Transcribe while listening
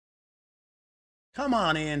Come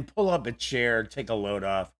on in, pull up a chair, take a load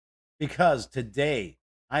off, because today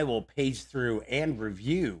I will page through and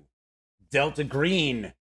review Delta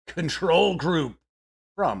Green Control Group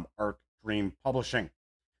from Arc Dream Publishing.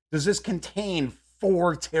 Does this contain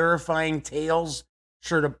 4 terrifying tales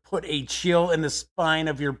sure to put a chill in the spine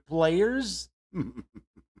of your players?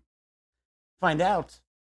 Find out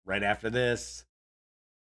right after this.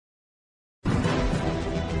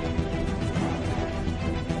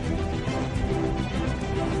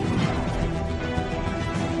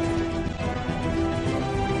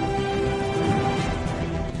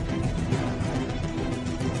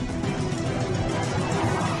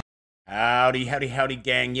 Howdy, howdy, howdy,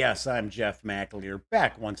 gang. Yes, I'm Jeff McAleer,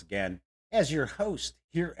 back once again as your host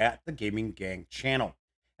here at the Gaming Gang channel.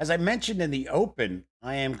 As I mentioned in the open,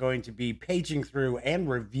 I am going to be paging through and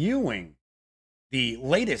reviewing the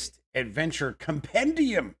latest adventure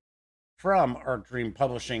compendium from Arc Dream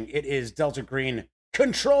Publishing. It is Delta Green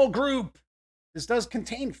Control Group. This does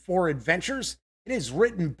contain 4 adventures. It is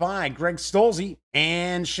written by Greg Stolze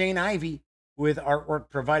and Shane Ivey, with artwork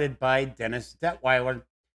provided by Dennis Detweiler.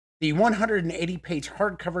 The 180-page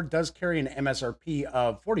hardcover does carry an MSRP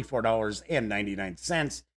of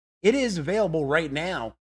 $44.99. It is available right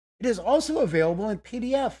now. It is also available in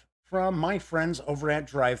PDF from my friends over at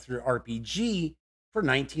DriveThruRPG for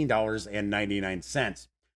 $19.99.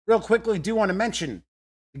 Real quickly, do want to mention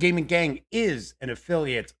the Gaming Gang is an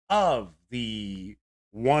affiliate of the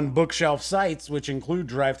One Bookshelf sites, which include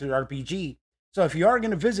DriveThruRPG. So if you are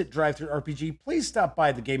going to visit DriveThruRPG, please stop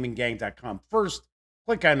by thegaminggang.com first.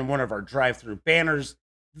 Click on one of our drive-through banners.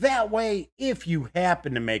 That way, if you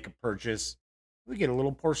happen to make a purchase, we get a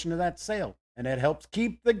little portion of that sale, and it helps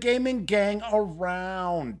keep the Gaming Gang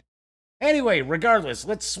around. Anyway, regardless,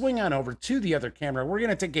 let's swing on over to the other camera. We're going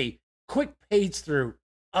to take a quick page through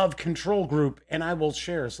of Control Group, and I will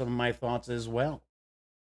share some of my thoughts as well.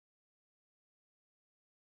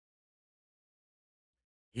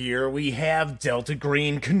 Here we have Delta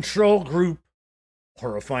Green Control Group.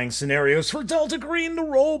 Horrifying scenarios for Delta Green, the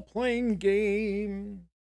role-playing game.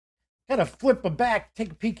 Kind of flip back,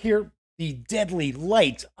 take a peek here. The deadly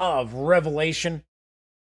light of revelation,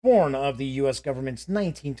 born of the U.S. government's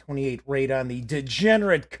 1928 raid on the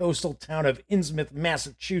degenerate coastal town of Innsmouth,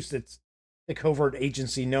 Massachusetts. The covert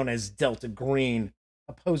agency known as Delta Green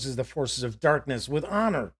opposes the forces of darkness with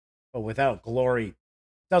honor, but without glory.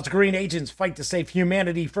 Delta Green agents fight to save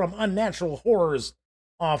humanity from unnatural horrors,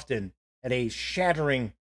 often at a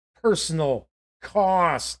shattering personal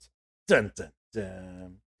cost. Dun, dun,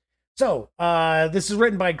 dun. So, this is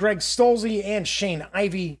written by Greg Stolze and Shane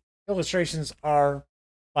Ivey. Illustrations are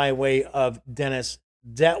by way of Dennis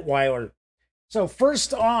Detweiler. So,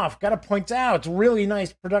 first off, got to point out, really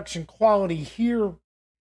nice production quality here.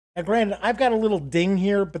 Now, granted, I've got a little ding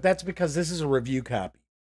here, but that's because this is a review copy.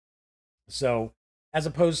 So, as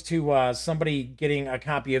opposed to somebody getting a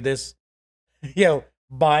copy of this,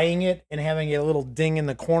 buying it and having a little ding in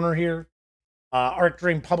the corner here, Arc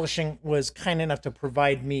Dream Publishing was kind enough to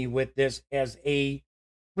provide me with this as a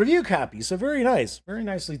review copy. So very nice, very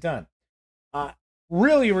nicely done.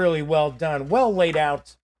 Really, really well done, well laid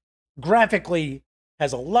out. Graphically,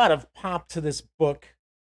 has a lot of pop to this book.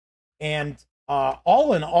 And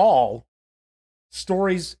all in all,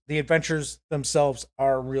 stories, the adventures themselves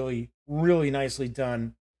are really, really nicely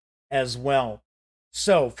done as well.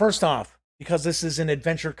 So first off, because this is an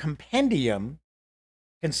adventure compendium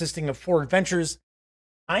consisting of 4 adventures,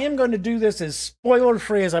 I am going to do this as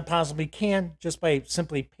spoiler-free as I possibly can, just by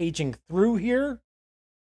simply paging through here.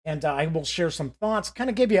 And I will share some thoughts, kind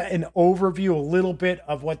of give you an overview, a little bit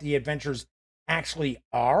of what the adventures actually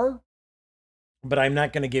are. But I'm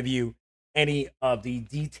not going to give you any of the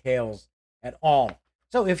details at all.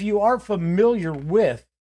 So if you are familiar with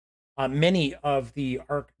many of the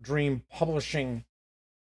Arc Dream Publishing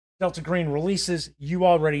Delta Green releases, you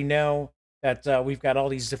already know that we've got all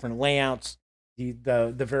these different layouts,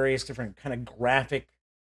 the various different kind of graphic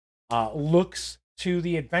looks to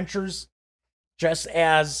the adventures. Just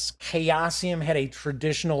as Chaosium had a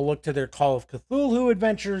traditional look to their Call of Cthulhu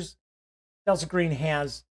adventures, Delta Green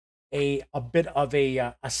has a bit of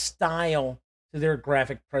a style to their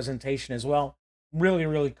graphic presentation as well. Really,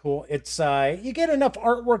 really cool. It's you get enough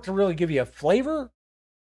artwork to really give you a flavor,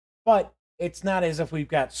 but it's not as if we've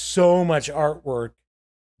got so much artwork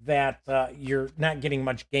that you're not getting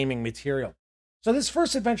much gaming material. So this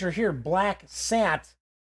first adventure here, Black Sat,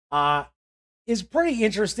 is pretty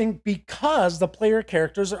interesting because the player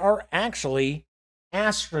characters are actually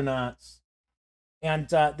astronauts. And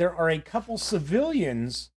there are a couple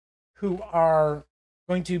civilians who are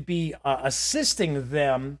going to be assisting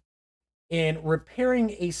them in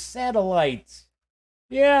repairing a satellite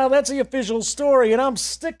Yeah, that's the official story, and I'm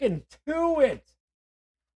sticking to it.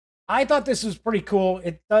 I thought this was pretty cool.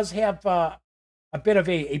 It does have a bit of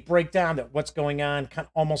a breakdown of what's going on, kind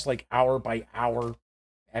of almost like hour by hour,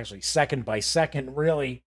 actually second by second,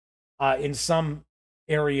 really, in some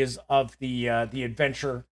areas of the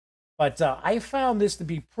adventure. But I found this to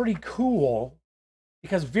be pretty cool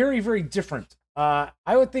because very, very different. I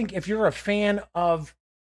would think if you're a fan of,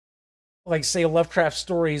 like, say, Lovecraft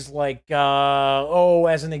stories, like,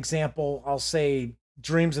 as an example, I'll say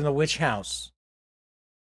Dreams in the Witch House.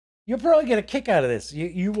 You'll probably get a kick out of this.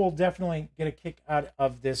 You will definitely get a kick out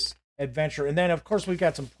of this adventure. And then, of course, we've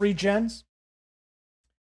got some pre-gens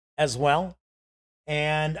as well.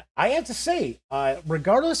 And I have to say,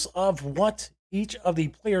 regardless of what each of the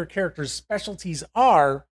player characters' specialties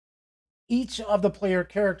are, each of the player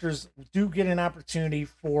characters do get an opportunity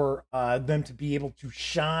for them to be able to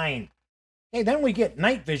shine. Okay, then we get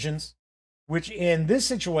night visions, which in this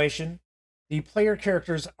situation, the player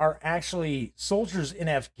characters are actually soldiers in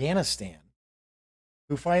Afghanistan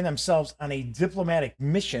who find themselves on a diplomatic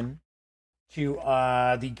mission to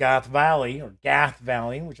the Goth Valley, or Gath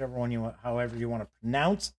Valley, whichever one however you want to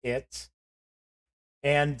pronounce it.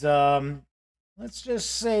 And let's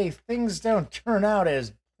just say things don't turn out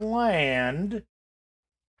as planned.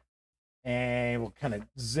 And we'll kind of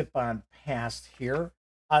zip on past here.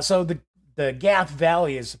 So the Gath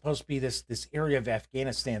Valley is supposed to be this area of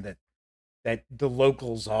Afghanistan that the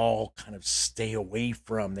locals all kind of stay away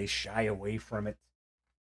from. They shy away from it.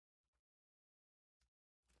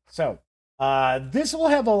 So this will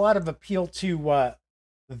have a lot of appeal to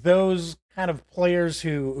those kind of players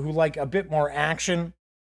who like a bit more action,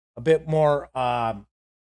 a bit more a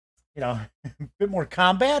bit more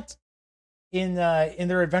combat in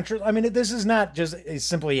their adventures. I mean, this is not just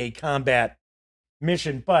simply a combat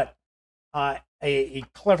mission, but a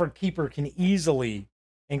clever keeper can easily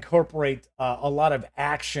incorporate a lot of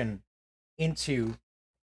action into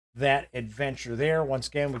that adventure there. Once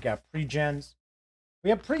again, we got pre-gens. We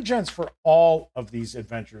have pre-gens for all of these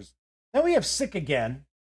adventures. Then we have Sick Again.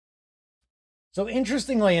 So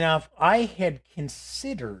interestingly enough, I had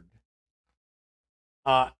considered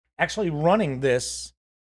actually running this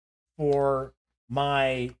for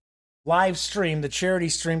my live stream, the charity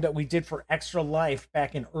stream that we did for Extra Life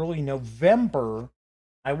back in early November.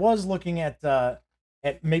 I was looking at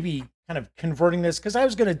maybe kind of converting this because I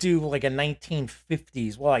was going to do like a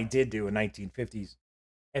 1950s. Well, I did do a 1950s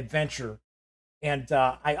adventure, and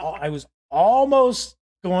I was almost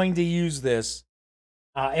going to use this.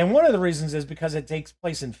 And one of the reasons is because it takes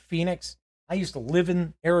place in Phoenix. I used to live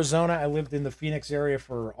in Arizona. I lived in the Phoenix area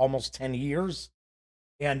for almost 10 years,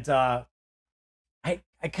 and I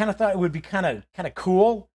kind of thought it would be kind of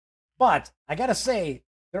cool. But I gotta say,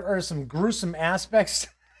 there are some gruesome aspects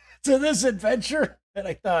to this adventure that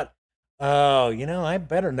I thought, oh, I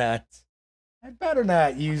better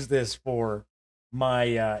not use this for my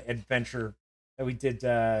adventure that we did.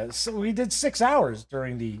 So we did 6 hours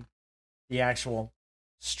during the actual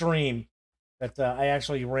stream that I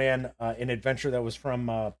actually ran an adventure that was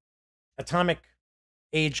from Atomic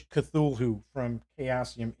Age Cthulhu from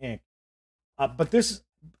Chaosium Inc. But this,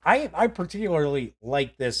 I particularly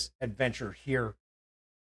like this adventure here.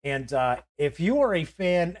 And if you are a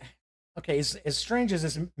fan, okay, as strange as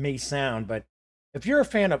this may sound, but if you're a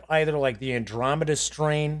fan of either like the Andromeda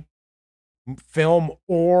Strain film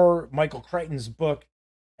or Michael Crichton's book,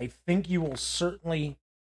 I think you will certainly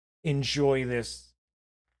enjoy this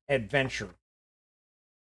adventure.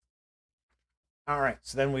 All right,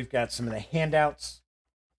 so then we've got some of the handouts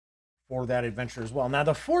for that adventure as well. Now,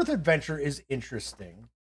 the fourth adventure is interesting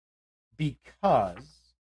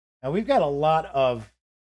because now we've got a lot of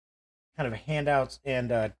kind of handouts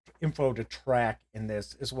and info to track in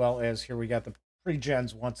this, as well as here we got the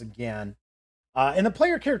pre-gens once again. And the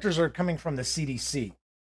player characters are coming from the CDC,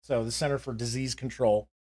 so the Center for Disease Control.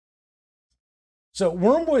 So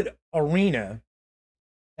Wormwood Arena,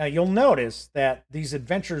 now you'll notice that these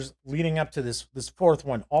adventures leading up to this fourth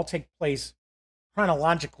one all take place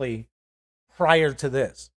chronologically prior to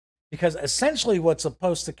this. Because essentially what's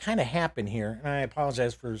supposed to kind of happen here, and I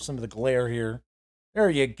apologize for some of the glare here. There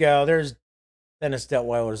you go. There's Dennis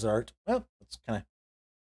Detweiler's art. Well, it's kind of,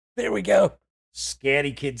 there we go.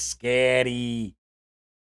 Scatty kid, scatty.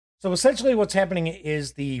 So essentially what's happening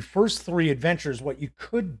is the first 3 adventures, what you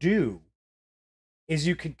could do is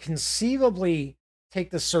you could conceivably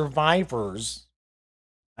take the survivors.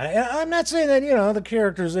 I'm not saying that, any of the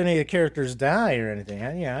characters die or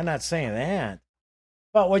anything. I'm not saying that.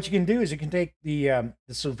 But what you can do is you can take the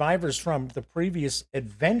survivors from the previous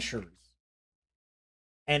adventures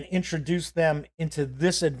and introduce them into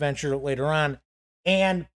this adventure later on.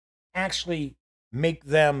 and actually make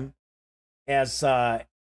them as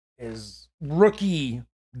rookie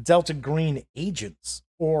Delta Green agents,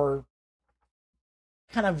 or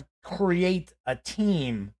kind of create a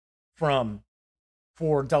team from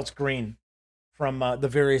for Delta Green from the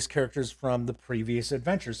various characters from the previous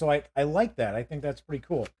adventure. So I like that. I think that's pretty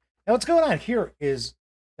cool. Now what's going on here is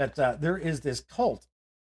that there is this cult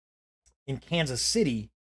in Kansas City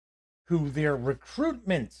who their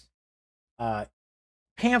recruitment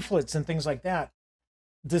pamphlets and things like that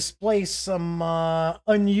display some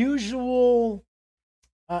unusual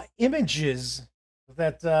images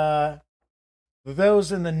that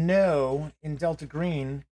those in the know in Delta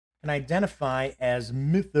Green can identify as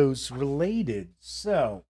mythos related.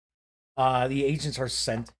 So the agents are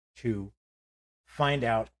sent to find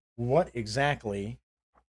out what exactly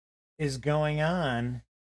is going on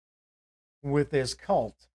with this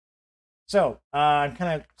cult. So I'm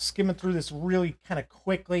kind of skimming through this really kind of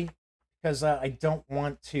quickly because I don't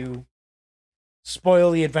want to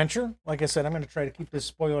spoil the adventure. Like I said, I'm going to try to keep this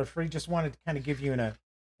spoiler free. Just wanted to kind of give you an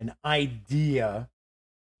idea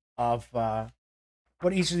of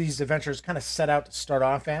what each of these adventures kind of set out to start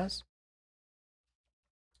off as,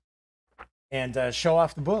 and show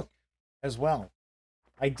off the book as well.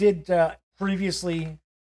 I did previously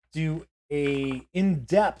do a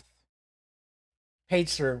in-depth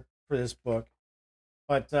page turn for this book,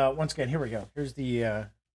 but once again, here we go. Here's the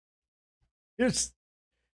here's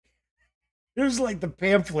like the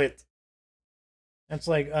pamphlet. It's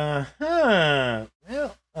like, well,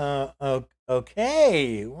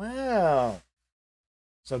 okay, well,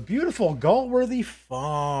 so beautiful Galtworthy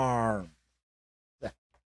Farm.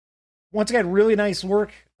 Once again, really nice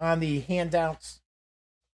work on the handouts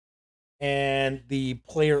and the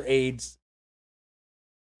player aids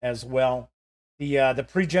as well. The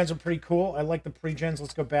pre-gens are pretty cool. I like the pre-gens.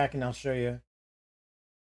 Let's go back and I'll show you.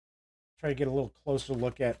 Try to get a little closer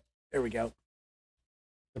look at. There we go.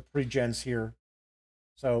 The pre-gens here.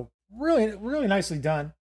 So really, really nicely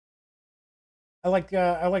done. I like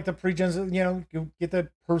the pre-gens. You know, you get the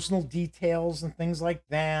personal details and things like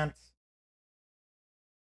that.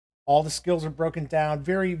 All the skills are broken down.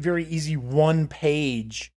 Very, very easy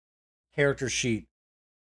one-page character sheet.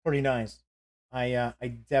 Pretty nice. I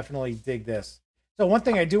definitely dig this. So one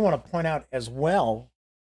thing I do want to point out as well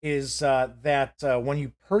is that when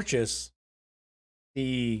you purchase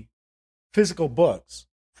the physical books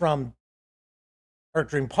from Arc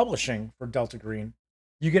Dream Publishing for Delta Green,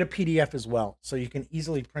 you get a PDF as well. So you can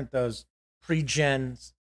easily print those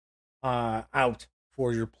pre-gens out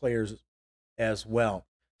for your players as well.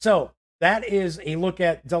 So that is a look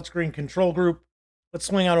at Delta Green Control Group. Let's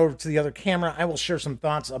swing out over to the other camera. I will share some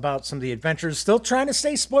thoughts about some of the adventures, still trying to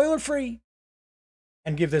stay spoiler-free,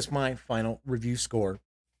 and give this my final review score.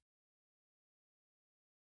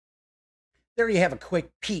 There you have a quick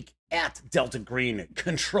peek at Delta Green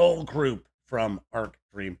Control Group from Arc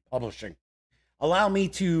Dream Publishing. Allow me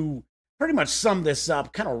to pretty much sum this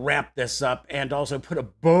up, kind of wrap this up, and also put a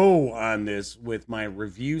bow on this with my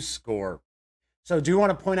review score. So do you want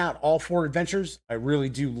to point out all 4 adventures? I really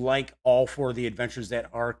do like all 4 of the adventures that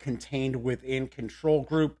are contained within Control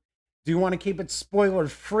Group. Do you want to keep it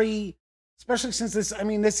spoiler-free? Especially since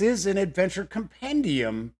this is an adventure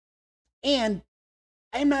compendium. And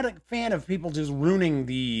I'm not a fan of people just ruining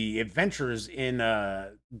the adventures in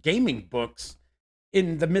gaming books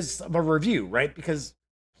in the midst of a review, right? Because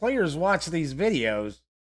players watch these videos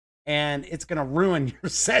and it's going to ruin your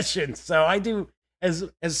session. So I do as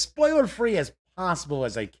spoiler-free as possible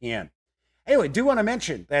as I can. Anyway, do want to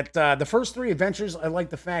mention that the first 3 adventures, I like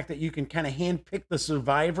the fact that you can kind of handpick the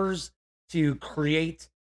survivors to create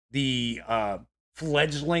the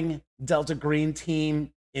fledgling Delta Green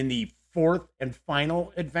team in the 4th and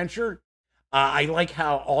final adventure. I like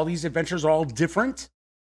how all these adventures are all different.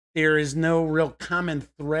 There is no real common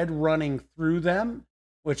thread running through them,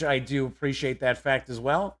 which I do appreciate that fact as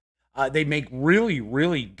well. They make really,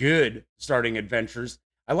 really good starting adventures.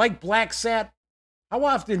 I like Black Sat. How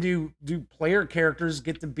often do player characters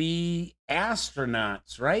get to be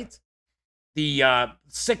astronauts, right? The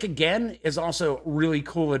Sick Again is also a really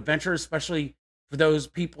cool adventure, especially for those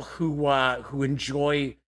people who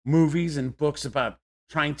enjoy movies and books about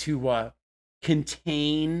trying to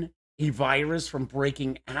contain a virus from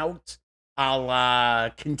breaking out, a la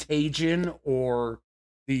Contagion or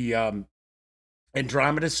the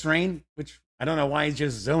Andromeda strain, which I don't know why I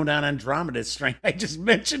just zoned on Andromeda strain. I just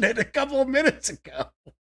mentioned it a couple of minutes ago.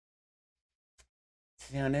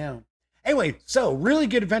 Yeah, now. Anyway, so really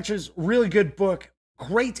good adventures, really good book,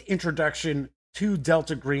 great introduction to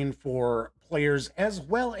Delta Green for players as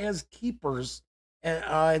well as keepers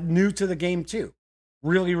new to the game too.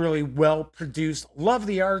 Really, really well produced. Love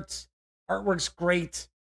the art. Artwork's great.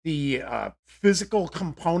 The physical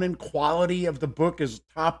component quality of the book is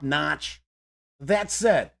top notch. That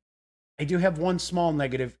said, I do have one small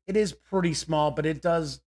negative. It is pretty small, but it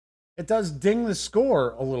does ding the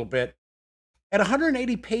score a little bit. At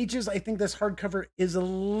 180 pages, I think this hardcover is a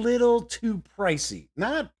little too pricey.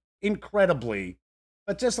 Not incredibly,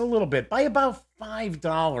 but just a little bit. By about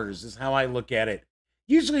 $5 is how I look at it.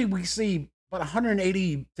 Usually we see about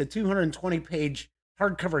 180 to 220 page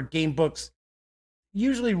hardcover game books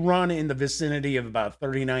usually run in the vicinity of about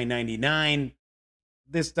 $39.99.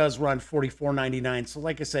 This does run $44.99. So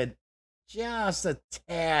like I said, just a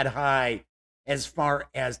tad high as far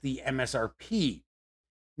as the MSRP.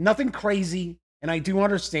 Nothing crazy. And I do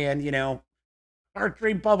understand, you know, Art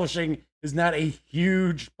Dream Publishing is not a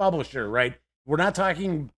huge publisher, right? We're not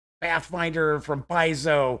talking Pathfinder from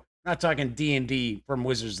Paizo. We're not talking D&D from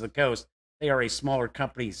Wizards of the Coast. They are a smaller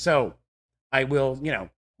company. So I will, you know,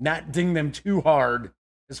 not ding them too hard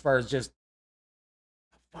as far as just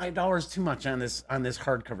 $5 too much on this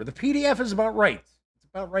hardcover. The PDF is about right. It's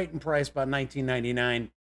about right in price, about $19.99.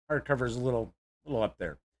 Hardcover is a little up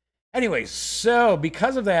there. Anyway, so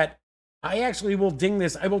because of that, I actually will ding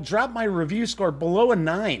this. I will drop my review score below a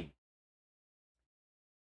 9.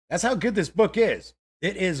 That's how good this book is.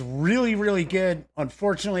 It is really, really good.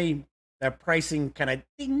 Unfortunately, that pricing kind of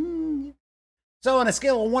ding. So on a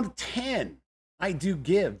scale of 1 to 10, I do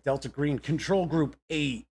give Delta Green Control Group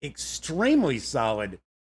a extremely solid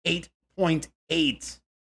 8.8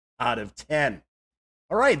 out of 10.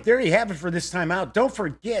 All right, there you have it for this time out. Don't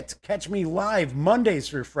forget to catch me live Mondays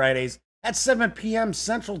through Fridays at 7 p.m.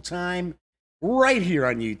 Central Time right here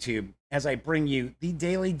on YouTube as I bring you the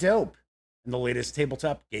Daily Dope and the latest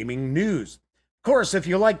tabletop gaming news. Of course, if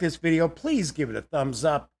you like this video, please give it a thumbs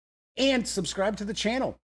up and subscribe to the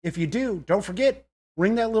channel. If you do, don't forget,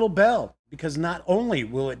 ring that little bell, because not only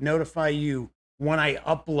will it notify you when I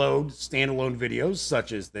upload standalone videos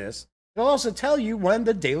such as this, it'll also tell you when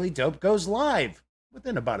the Daily Dope goes live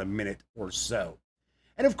within about a minute or so.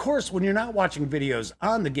 And of course, when you're not watching videos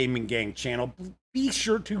on the Gaming Gang channel, be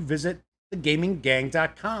sure to visit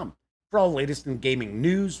thegaminggang.com for all latest in gaming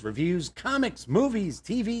news, reviews, comics, movies,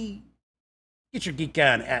 TV. Get your geek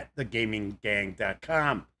on at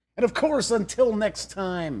thegaminggang.com. And of course, until next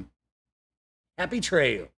time, happy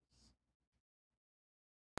trails.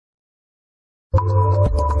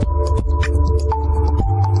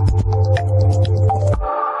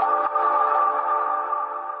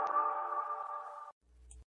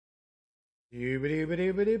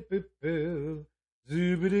 Zoobity-bitty-bitty-boo-boo.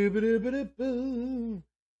 Zoobity-bitty-bitty-boo.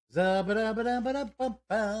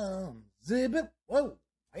 Zabba-dabba-dabba-dabba-bum. Zibbit. Whoa,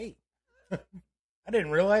 hey. I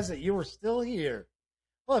didn't realize that you were still here.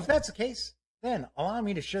 Well, if that's the case, then allow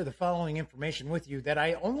me to share the following information with you that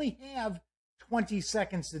I only have 20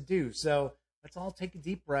 seconds to do. So let's all take a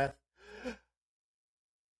deep breath.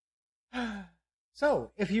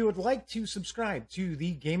 So if you would like to subscribe to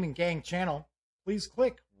the Gaming Gang channel, please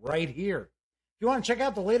click right here. If you want to check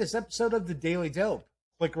out the latest episode of the Daily Dope,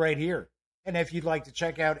 click right here. And if you'd like to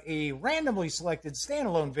check out a randomly selected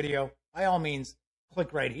standalone video, by all means,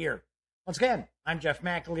 click right here. Once again, I'm Jeff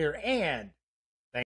McAleer, and